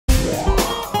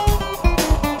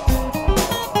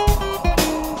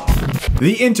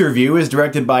The Interview is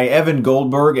directed by Evan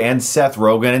Goldberg and Seth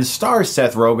Rogen and stars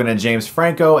Seth Rogen and James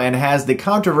Franco and has the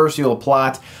controversial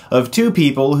plot of two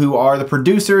people who are the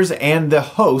producers and the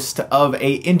host of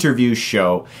a interview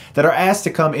show that are asked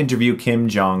to come interview Kim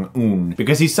Jong-un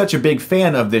because he's such a big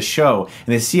fan of this show,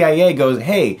 and the CIA goes,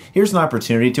 hey, here's an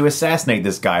opportunity to assassinate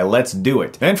this guy, let's do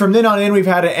it. And from then on in, we've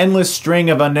had an endless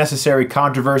string of unnecessary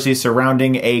controversy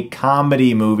surrounding a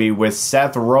comedy movie with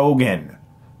Seth Rogen.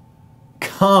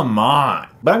 Come on.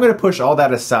 But I'm going to push all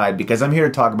that aside because I'm here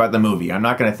to talk about the movie. I'm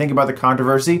not going to think about the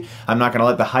controversy. I'm not going to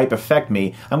let the hype affect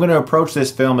me. I'm going to approach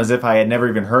this film as if I had never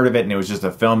even heard of it and it was just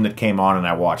a film that came on and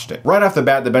I watched it. Right off the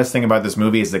bat, the best thing about this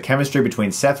movie is the chemistry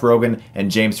between Seth Rogen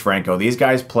and James Franco. These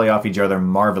guys play off each other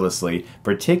marvelously,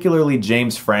 particularly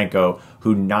James Franco,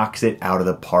 who knocks it out of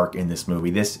the park in this movie.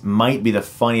 This might be the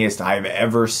funniest I've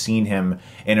ever seen him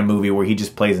in a movie where he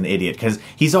just plays an idiot, because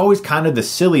he's always kind of the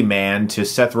silly man to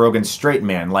Seth Rogen's straight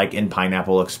man, like in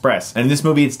Pineapple Express. And in this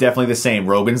movie, it's definitely the same.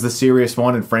 Rogen's the serious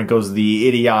one and Franco's the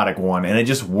idiotic one, and it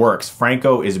just works.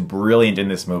 Franco is brilliant in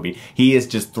this movie. He is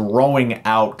just throwing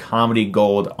out comedy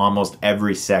gold almost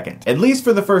every second, at least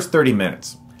for the first 30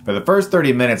 minutes. For the first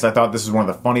 30 minutes, I thought this was one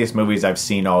of the funniest movies I've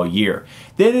seen all year.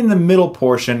 Then in the middle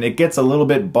portion, it gets a little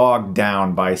bit bogged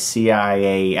down by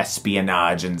CIA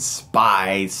espionage and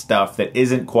spy stuff that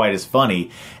isn't quite as funny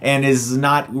and is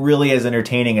not really as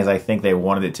entertaining as I think they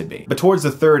wanted it to be. But towards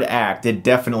the third act, it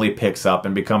definitely picks up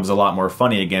and becomes a lot more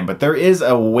funny again. But there is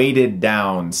a weighted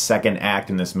down second act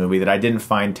in this movie that I didn't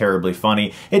find terribly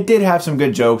funny. It did have some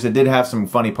good jokes, it did have some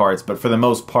funny parts, but for the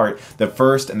most part, the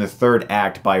first and the third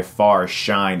act by far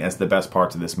shine as the best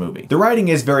parts of this movie. The writing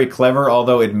is very clever,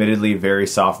 although admittedly very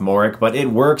sophomoric, but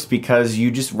it works because you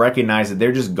just recognize that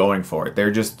they're just going for it.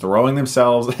 They're just throwing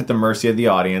themselves at the mercy of the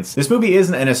audience. This movie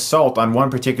isn't an assault on one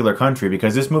particular country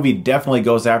because this movie definitely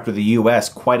goes after the US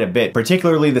quite a bit,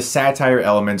 particularly the satire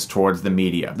elements towards the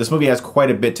media. This movie has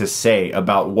quite a bit to say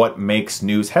about what makes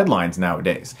news headlines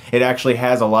nowadays. It actually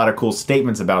has a lot of cool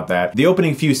statements about that. The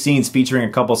opening few scenes featuring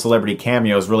a couple celebrity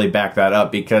cameos really back that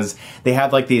up because they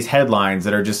have like these headlines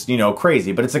that are just, you know,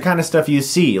 crazy, but it's the kind of stuff you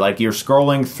see, like you're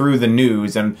scrolling through the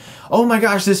news and, oh my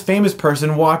gosh, this famous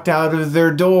person walked out of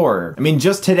their door. I mean,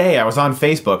 just today I was on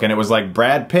Facebook and it was like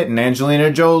Brad Pitt and Angelina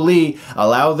Jolie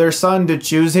allow their son to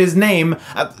choose his name.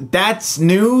 That's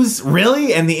news?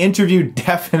 Really? And The Interview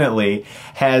definitely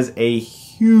has a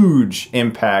huge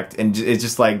impact and it's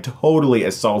just like totally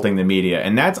assaulting the media.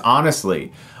 And that's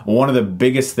honestly one of the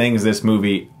biggest things this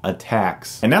movie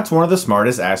attacks. And that's one of the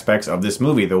smartest aspects of this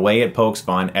movie, the way it pokes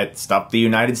fun at stuff the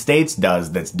United States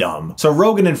does that's dumb. So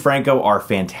Rogen and Franco are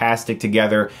fantastic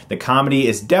together. The comedy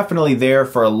is definitely there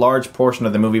for a large portion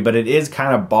of the movie, but it is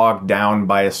kind of bogged down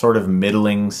by a sort of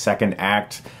middling second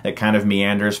act that kind of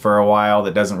meanders for a while,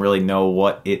 that doesn't really know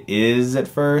what it is at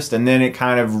first, and then it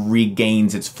kind of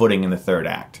regains its footing in the third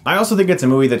act. I also think it's a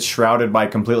movie that's shrouded by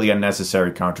completely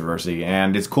unnecessary controversy,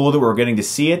 and it's cool that we're getting to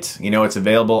see it. You know, it's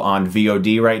available on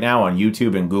VOD right now on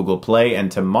YouTube and Google Play, and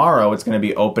tomorrow it's going to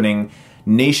be opening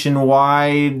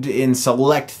nationwide in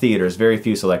select theaters, very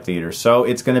few select theaters. So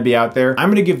it's going to be out there. I'm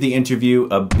going to give The Interview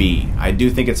a B. I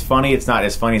do think it's funny. It's not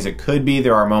as funny as it could be.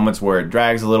 There are moments where it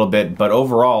drags a little bit, but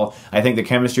overall, I think the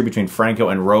chemistry between Franco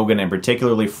and Rogen, and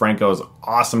particularly Franco's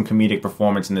awesome comedic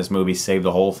performance in this movie, saved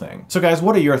the whole thing. So guys,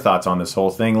 what are your thoughts on this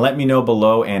whole thing? Let me know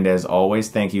below, and as always,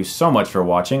 thank you so much for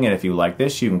watching, and if you like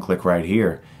this, you can click right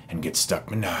here and get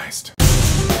Stuckmanized.